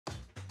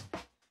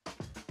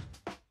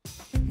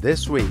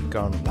This week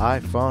on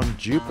Life on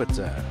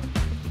Jupiter.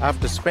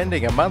 After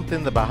spending a month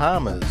in the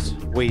Bahamas,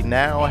 we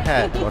now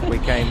had what we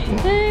came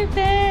for.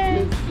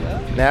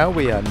 Now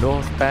we are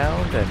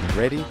northbound and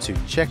ready to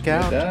check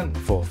out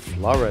for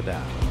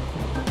Florida.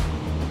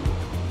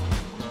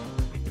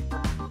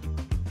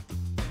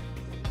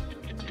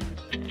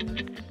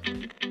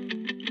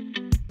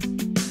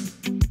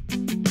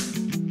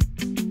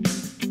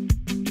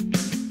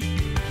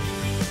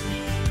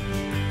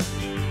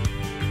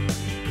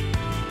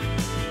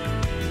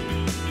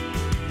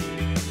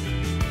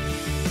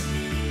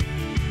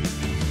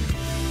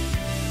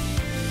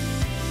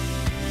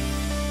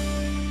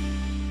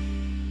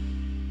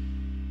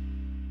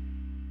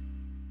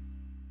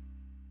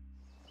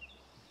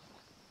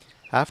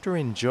 After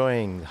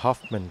enjoying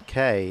Hoffman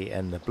Cay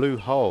and the Blue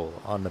Hole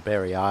on the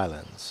Berry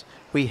Islands,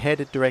 we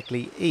headed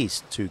directly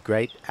east to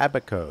Great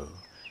Abaco.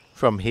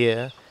 From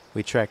here,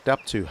 we trekked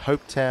up to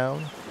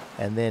Hopetown,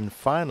 and then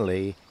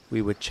finally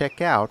we would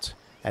check out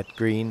at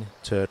Green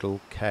Turtle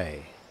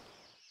Cay.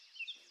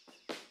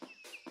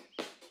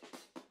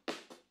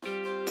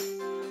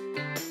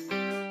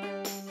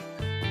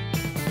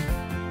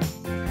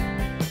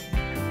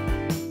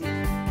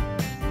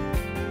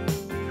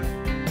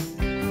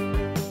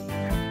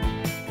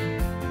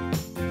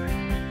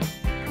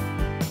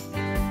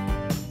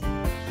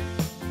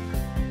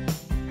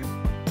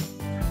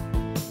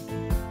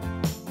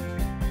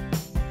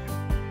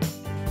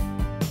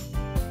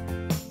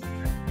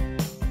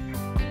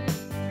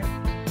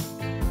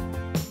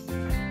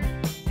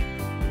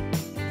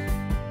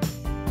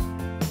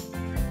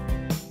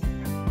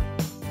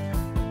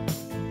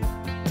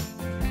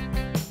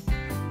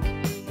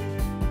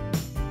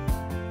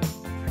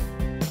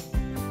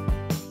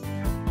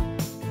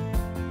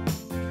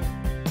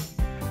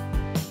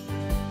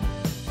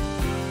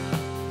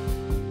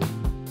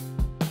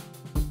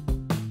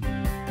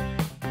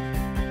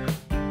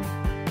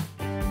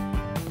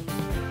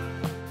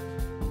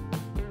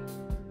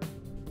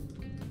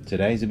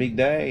 Today's a big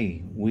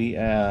day. We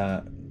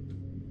are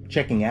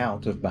checking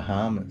out of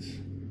Bahamas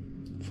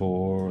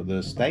for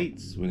the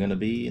States. We're going to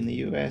be in the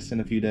US in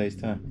a few days'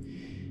 time.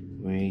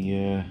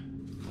 I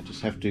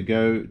just have to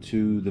go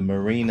to the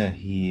marina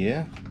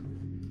here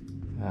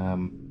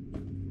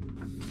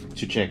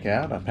to check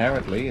out.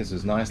 Apparently this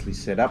is nicely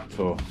set up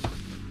for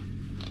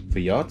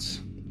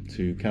yachts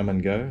to come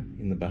and go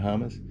in the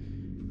Bahamas.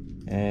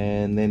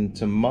 And then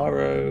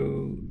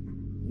tomorrow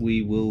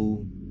we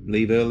will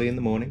leave early in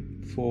the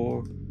morning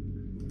for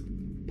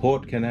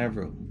Port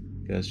Canaveral.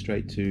 Go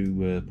straight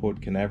to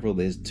Port Canaveral.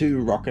 There's 2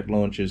 rocket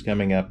launches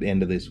coming up the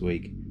end of this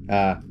week.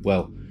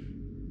 Well,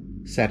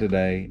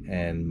 Saturday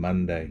and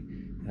Monday.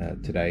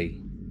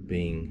 Today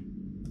being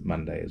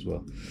Monday as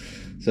well.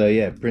 So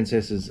yeah,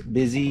 Princess is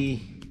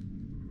busy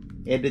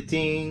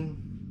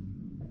editing,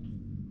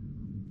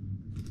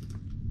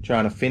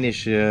 trying to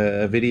finish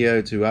a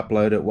video to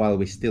upload it while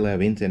we still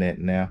have internet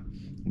now.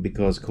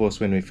 Because of course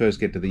when we first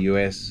get to the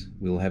US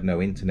we'll have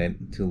no internet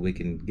until we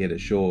can get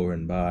ashore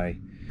and buy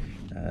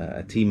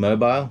a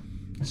T-Mobile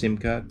SIM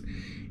card.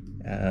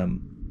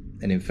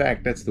 And in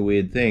fact that's the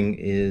weird thing,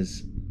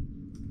 is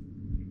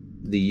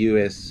the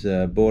US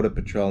Border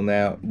Patrol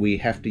now, we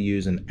have to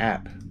use an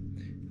app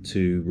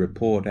to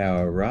report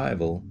our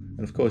arrival,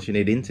 and of course you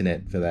need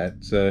internet for that.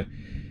 So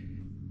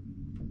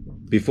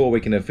before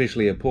we can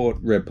officially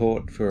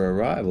report for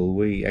arrival,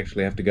 we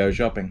actually have to go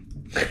shopping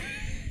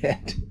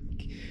and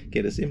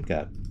get a SIM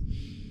card.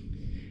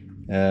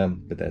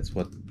 But that's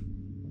what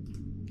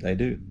they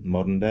do,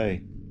 modern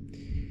day.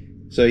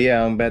 So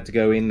yeah, I'm about to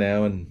go in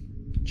now and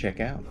check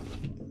out.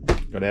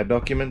 Got our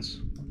documents.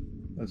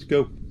 Let's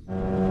go.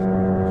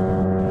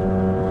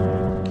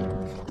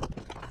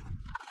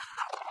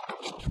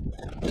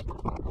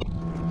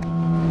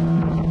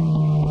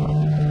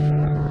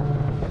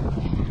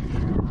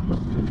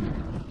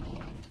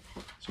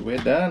 So we're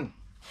done.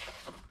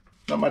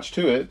 Not much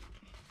to it.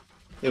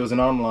 There was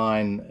an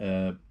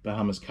online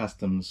Bahamas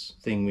Customs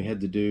thing we had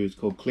to do. It's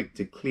called Click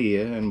to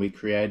Clear, and we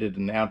created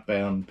an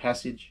outbound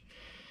passage,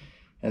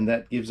 and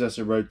that gives us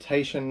a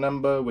rotation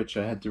number, which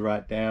I had to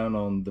write down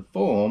on the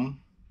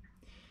form.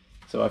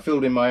 So I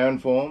filled in my own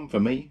form for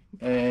me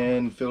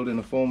and filled in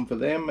a form for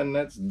them, and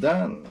that's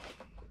done.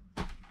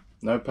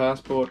 No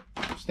passport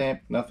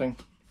stamp, nothing.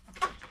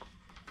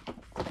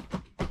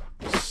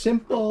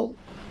 Simple.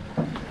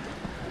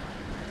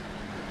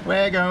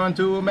 We're going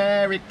to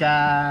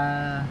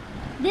America.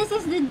 This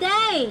is the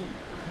day.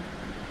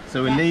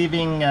 So we're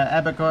leaving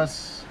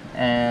Abacos,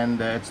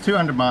 and it's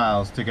 200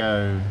 miles to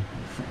go,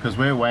 because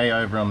we're way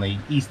over on the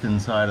eastern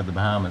side of the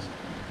Bahamas,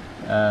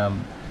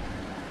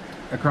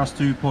 across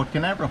to Port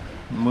Canaveral.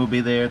 And we'll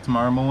be there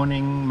tomorrow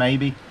morning,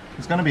 maybe.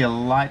 It's going to be a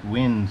light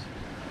wind,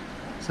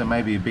 so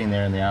maybe we've been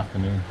there in the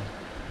afternoon.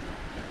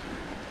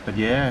 But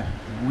yeah,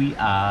 we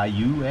are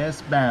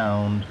US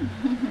bound.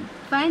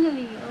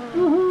 Finally.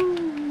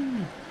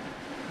 Woohoo!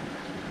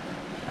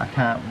 I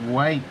can't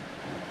wait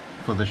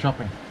for the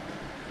shopping.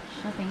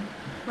 Shopping?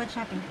 What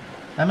shopping?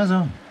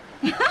 Amazon.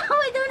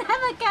 I don't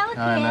have an account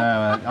I yet.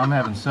 know, I'm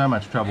having so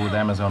much trouble with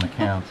Amazon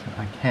accounts.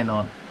 I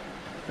cannot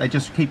They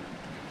just keep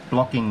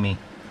blocking me.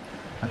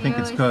 I think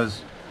it's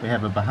because we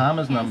have a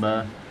Bahamas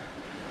number,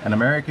 an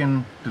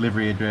American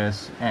delivery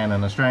address, and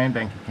an Australian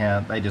bank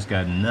account. They just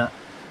go, nah.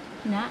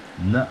 Nah.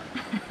 Nah.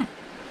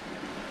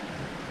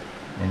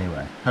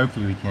 Anyway,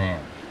 hopefully we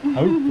can.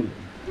 Hopefully.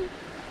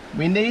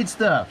 We need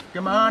stuff.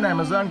 Come on,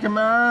 Amazon, come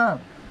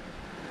on.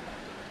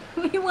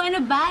 We want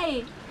to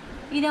buy.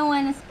 We don't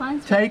want to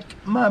sponsor.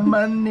 Take my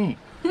money.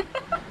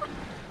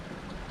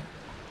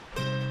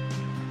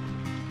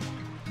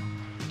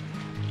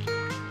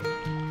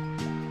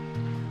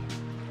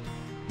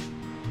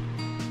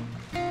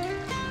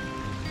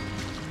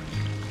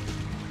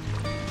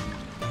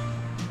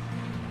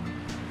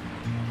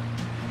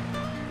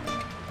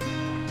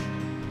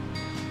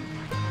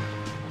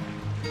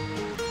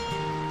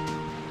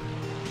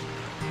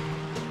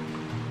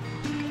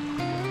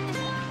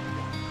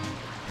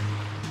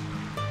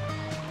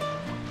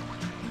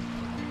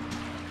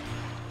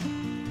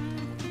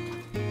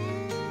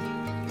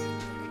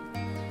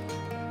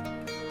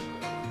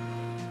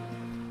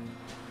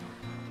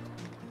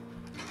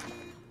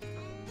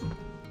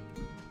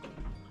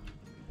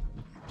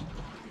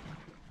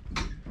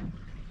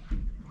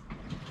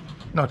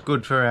 Not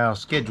good for our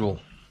schedule.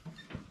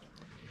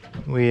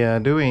 We are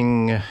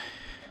doing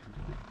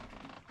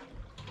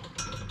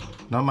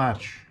not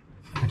much.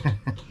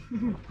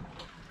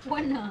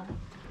 Why not?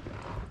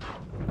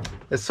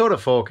 It's sort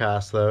of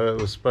forecast though.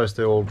 It was supposed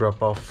to all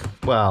drop off.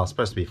 Well, it's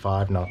supposed to be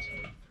 5 knots.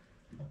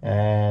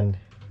 And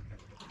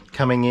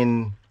coming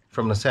in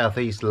from the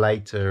southeast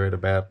later at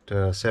about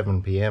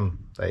 7 p.m.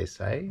 they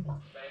say.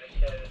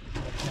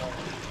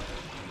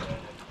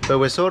 But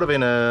we're sort of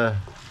in a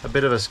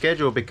bit of a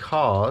schedule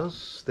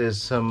because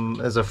there's a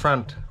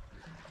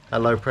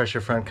low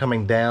pressure front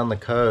coming down the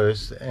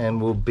coast,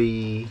 and we'll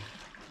be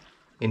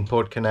in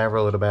Port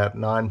Canaveral at about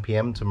 9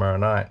 p.m. tomorrow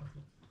night.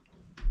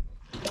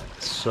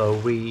 So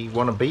we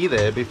want to be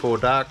there before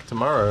dark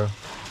tomorrow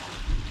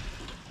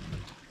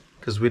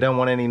because we don't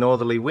want any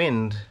northerly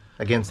wind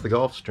against the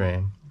Gulf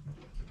Stream.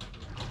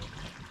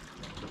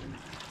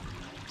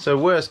 So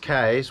worst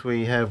case,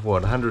 we have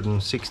what,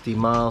 160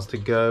 miles to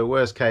go.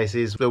 Worst case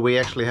is that we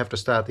actually have to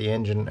start the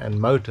engine and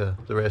motor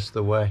the rest of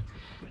the way.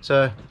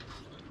 So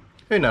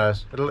who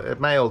knows? It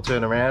may all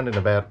turn around in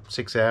about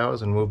 6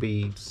 hours and we'll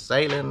be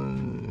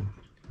sailing.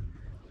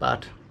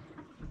 But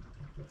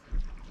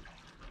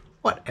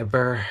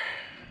whatever.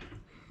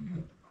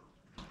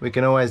 We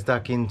can always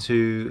duck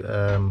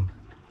into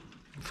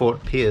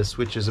Fort Pierce,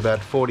 which is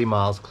about 40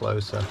 miles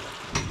closer.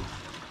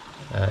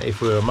 If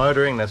we were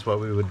motoring, that's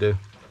what we would do.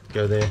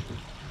 Go there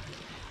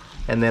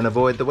and then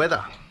avoid the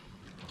weather.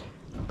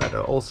 But it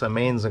also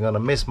means I'm going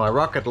to miss my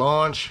rocket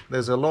launch.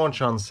 There's a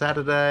launch on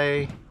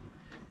Saturday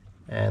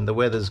and the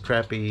weather's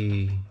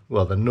crappy,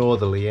 well, the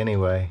northerly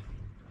anyway,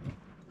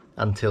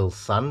 until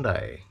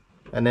Sunday.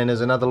 And then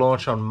there's another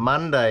launch on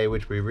Monday,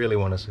 which we really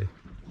want to see.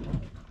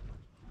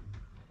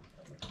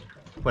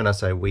 When I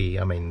say we,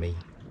 I mean me.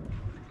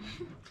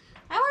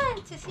 I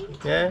want to see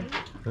it.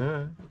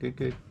 Yeah? Good,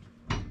 good.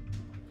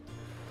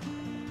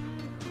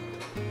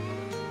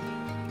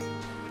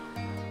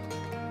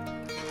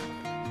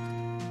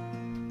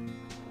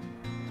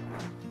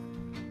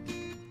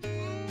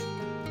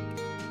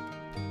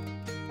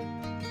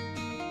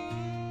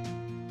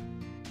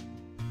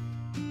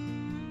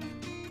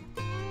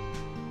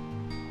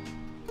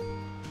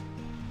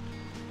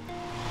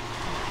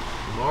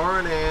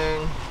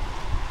 Morning.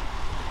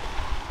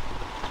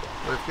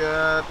 We've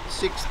got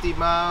 60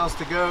 miles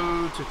to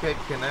go to Cape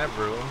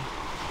Canaveral.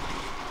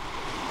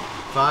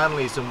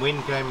 Finally some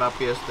wind came up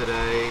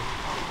yesterday,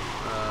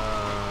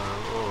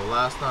 or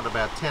last night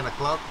about 10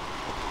 o'clock.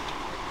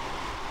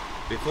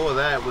 Before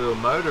that we were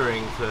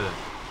motoring for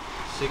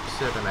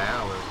 6-7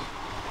 hours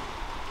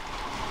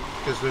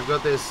because we've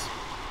got this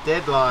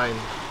deadline,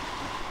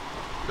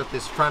 got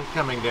this front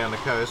coming down the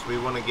coast. We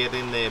want to get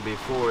in there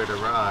before it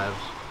arrives.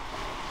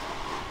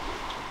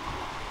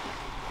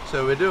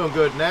 So we're doing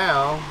good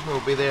now.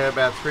 We'll be there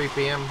about 3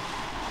 p.m.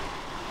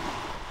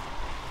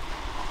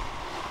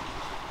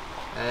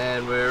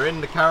 And we're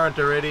in the current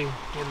already,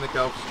 in the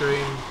Gulf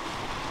Stream.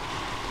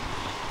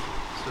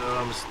 So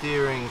I'm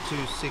steering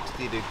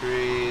 260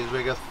 degrees.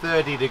 We got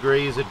 30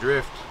 degrees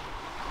adrift.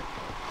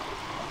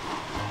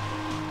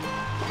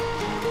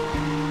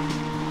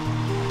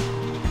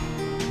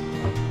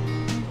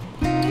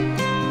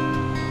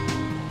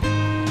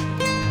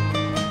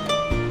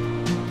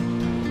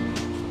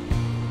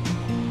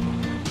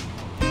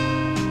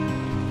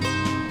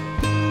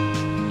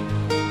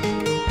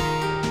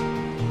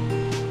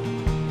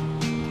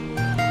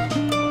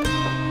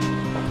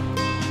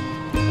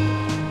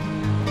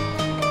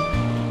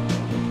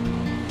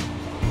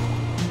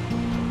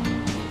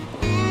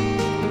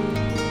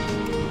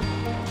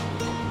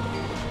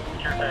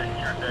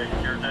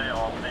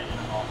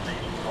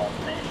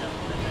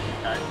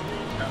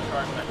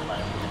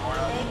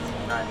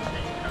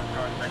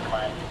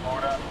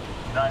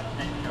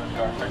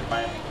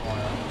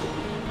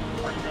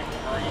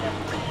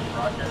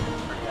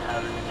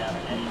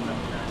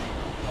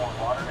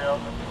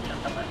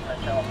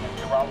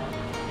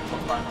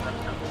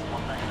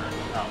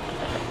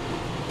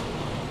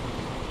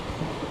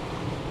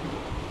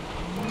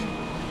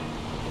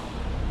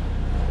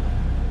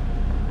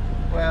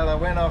 Well, I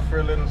went off for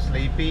a little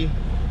sleepy.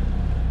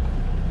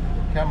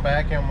 Come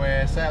back and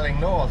we're sailing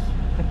north.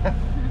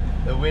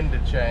 The wind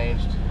had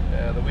changed.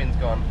 The wind's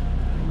gone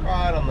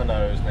right on the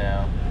nose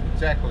now,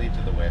 exactly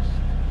to the west.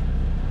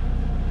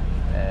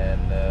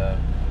 And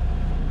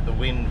the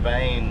wind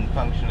vane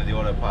function of the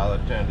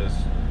autopilot turned us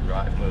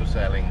right when we were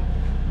sailing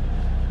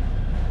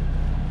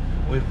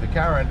with the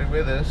current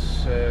with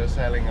us,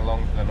 sailing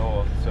along to the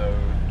north. So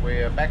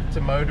we're back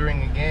to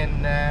motoring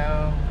again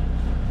now,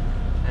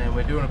 and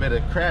we're doing a bit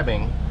of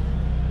crabbing.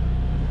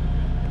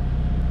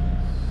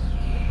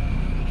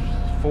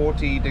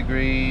 40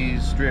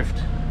 degrees drift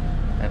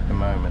at the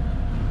moment,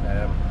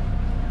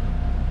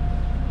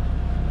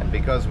 and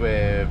because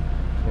we're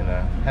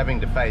having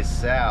to face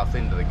south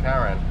into the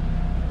current,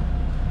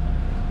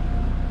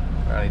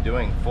 we're only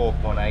doing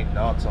 4.8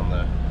 knots on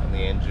the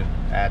engine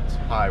at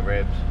high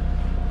revs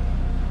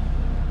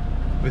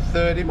with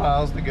 30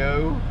 miles to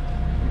go.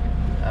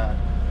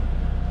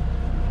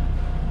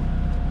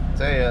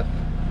 Tell you,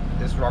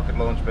 this rocket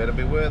launch better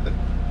be worth it.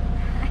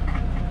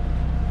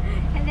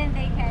 And then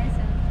they cancel.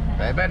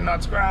 They better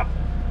not scrap.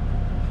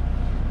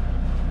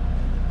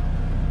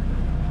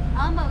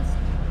 Almost.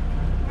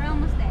 We're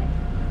almost there.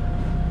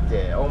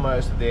 Yeah,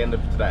 almost at the end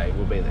of today.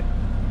 We'll be there.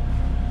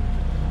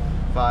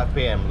 5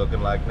 p.m.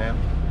 looking like now.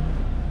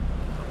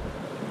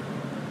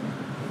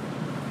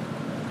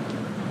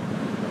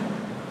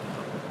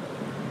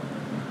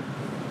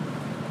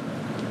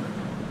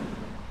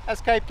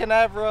 That's Cape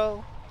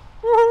Canaveral.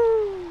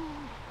 Woohoo!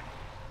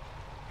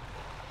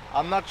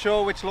 I'm not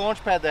sure which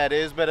launch pad that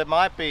is, but it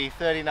might be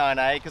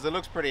 39A because it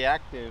looks pretty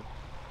active.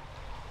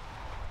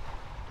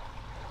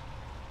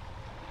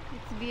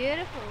 It's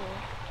beautiful.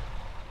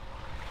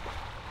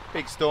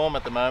 Big storm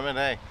at the moment,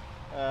 hey.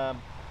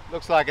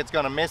 Looks like it's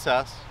going to miss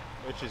us,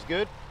 which is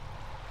good.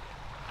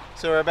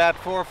 So we're about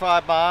 4 or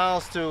 5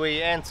 miles till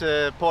we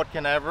enter Port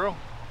Canaveral.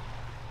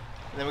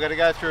 And then we're going to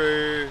go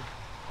through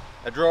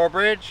a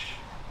drawbridge.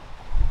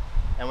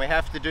 And we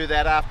have to do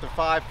that after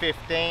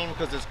 5:15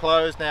 because it's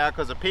closed now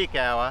because of peak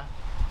hour.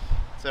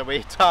 So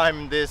we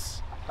timed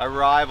this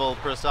arrival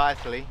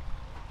precisely.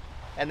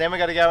 And then we're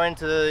going to go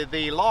into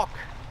the lock.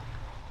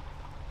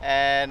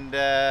 And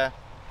I'm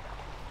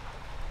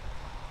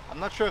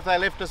not sure if they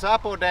lift us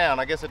up or down.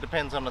 I guess it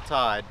depends on the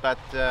tide. But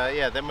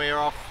yeah, then we're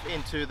off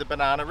into the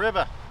Banana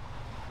River.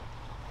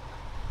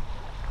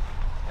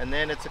 And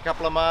then it's a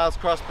couple of miles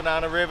across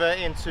Banana River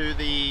into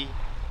the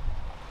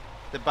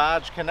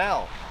barge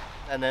canal.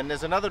 And then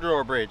there's another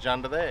drawbridge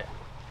under there.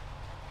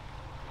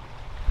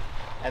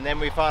 And then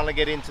we finally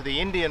get into the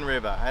Indian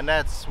River, and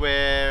that's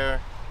where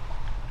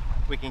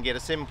we can get a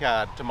SIM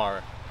card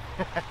tomorrow.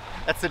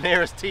 That's the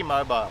nearest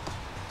T-Mobile.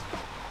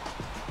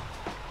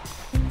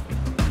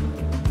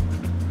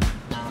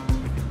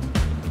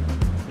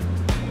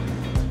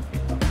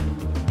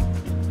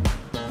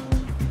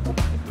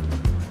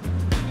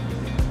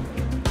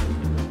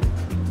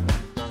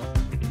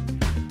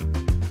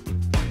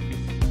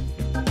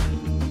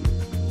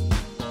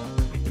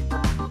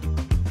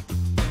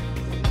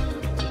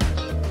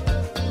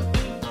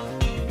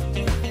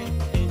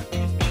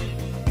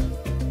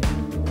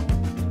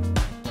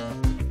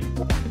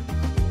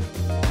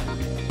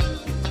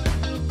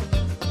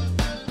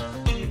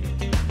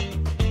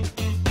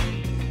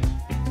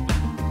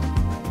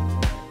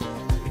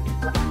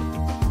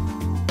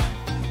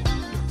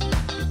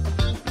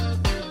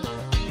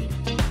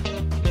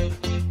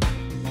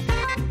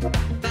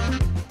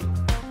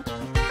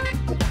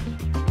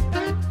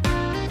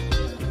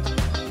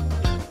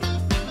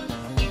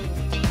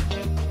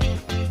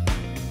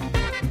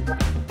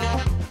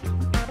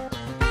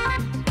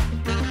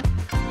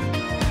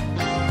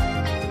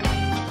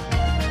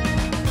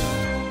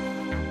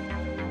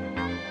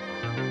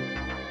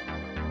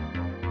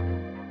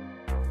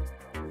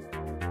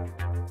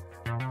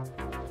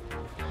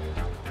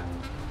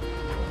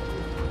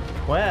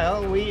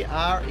 Well, we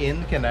are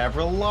in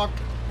Canaveral Lock.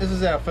 This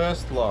is our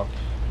first lock.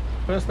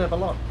 First ever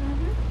lock.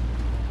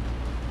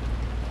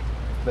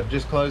 They've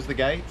just closed the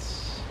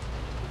gates.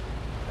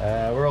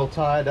 We're all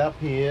tied up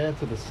here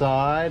to the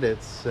side.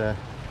 It's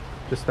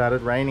just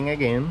started raining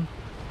again.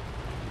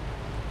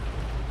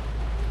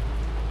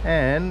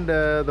 And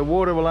the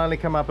water will only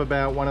come up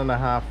about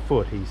 1.5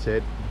 foot, he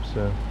said.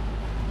 So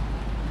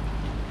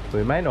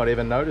we may not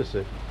even notice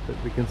it. But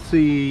we can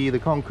see the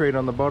concrete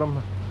on the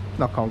bottom.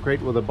 Not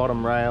concrete, well, the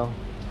bottom rail.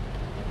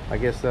 I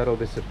guess that'll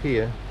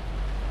disappear.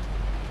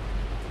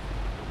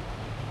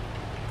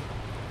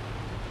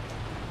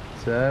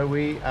 So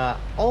we are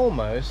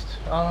almost,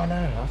 oh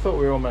no, I thought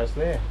we were almost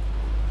there.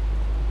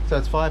 So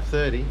it's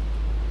 5:30.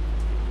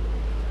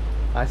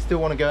 I still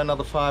want to go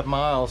another 5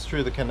 miles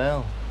through the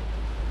canal.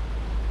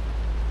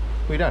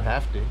 We don't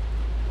have to.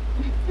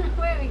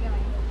 Where are we going?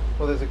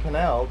 Well, there's a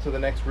canal to the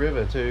next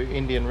river, to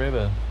Indian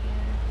River.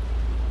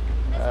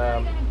 Yeah. That's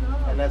where we're gonna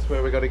go. And that's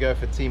where we're going to go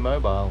for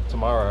T-Mobile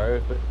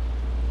tomorrow. But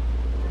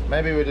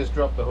maybe we just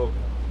drop the hook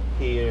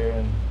here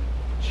and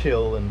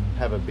chill and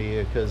have a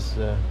beer because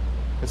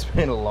it's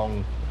been a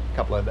long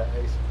couple of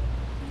days.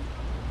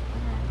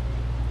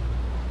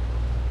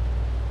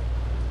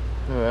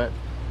 Alright.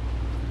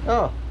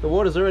 Oh, the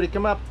water's already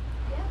come up.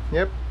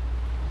 Yep.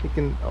 You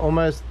can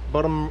almost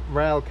bottom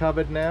rail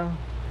covered now.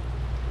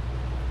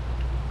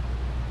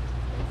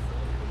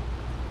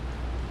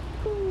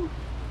 Ooh,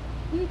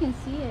 you can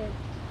see it.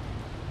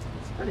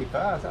 It's pretty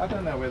fast. I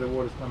don't know where the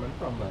water's coming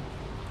from though.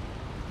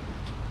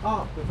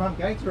 Oh, the front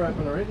gates are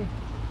open already.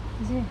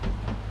 Is it?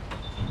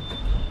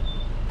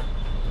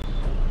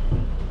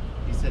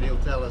 He said he'll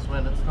tell us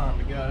when it's time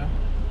to go.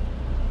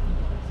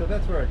 So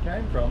that's where it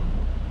came from.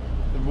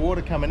 The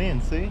water coming in,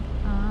 see?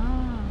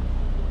 Ah.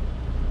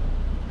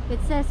 It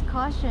says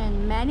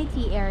caution,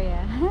 manatee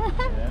area.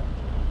 Yeah.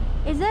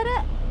 Is that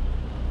a...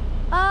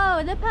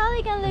 Oh, the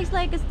pelican looks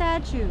like a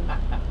statue.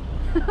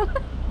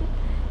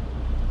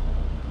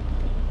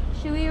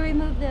 Should we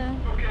remove the...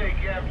 Okay,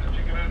 Captain,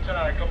 you can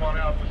untie. Come on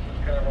out. This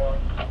is kind of long.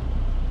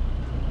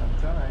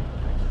 Untie.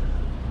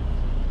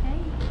 Hey.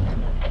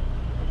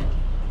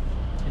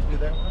 You do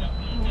that one?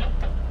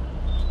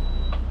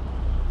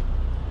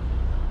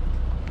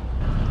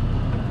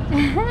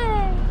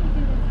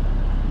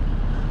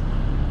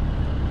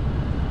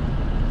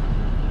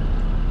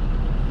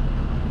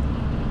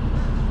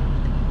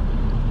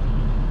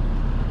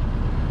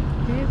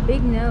 Very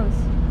big nose.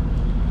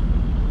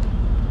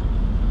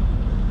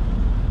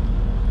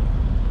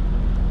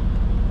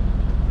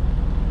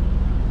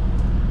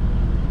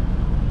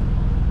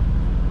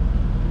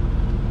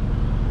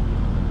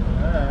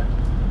 Alright.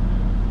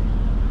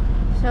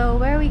 So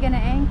where are we gonna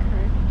anchor?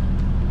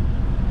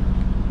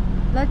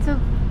 Lots of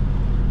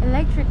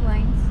electric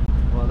lines.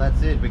 Well,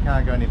 that's it. We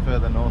can't go any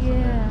further north than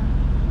Yeah. that.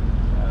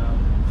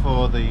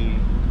 For the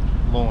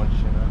launch,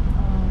 you know.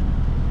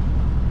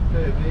 Oh,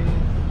 Baby.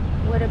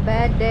 what a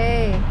bad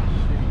day.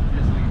 Shitty,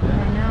 drizzly I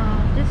day.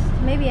 know.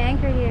 Just maybe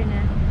anchor here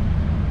now.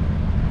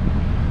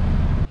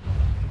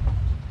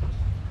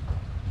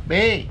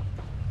 B,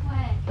 What?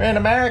 we're in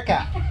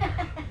America.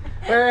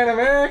 We're in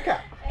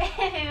America.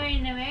 We're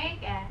in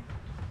America.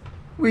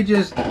 We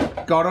just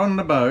got on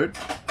the boat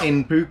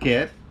in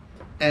Phuket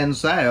and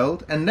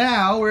sailed, and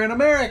now we're in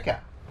America.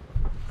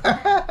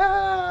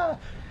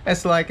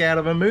 It's like out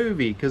of a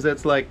movie, because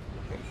that's like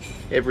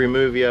every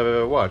movie I've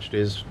ever watched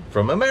is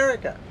from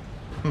America.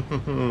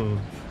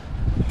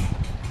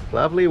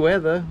 Lovely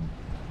weather,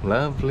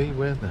 lovely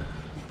weather.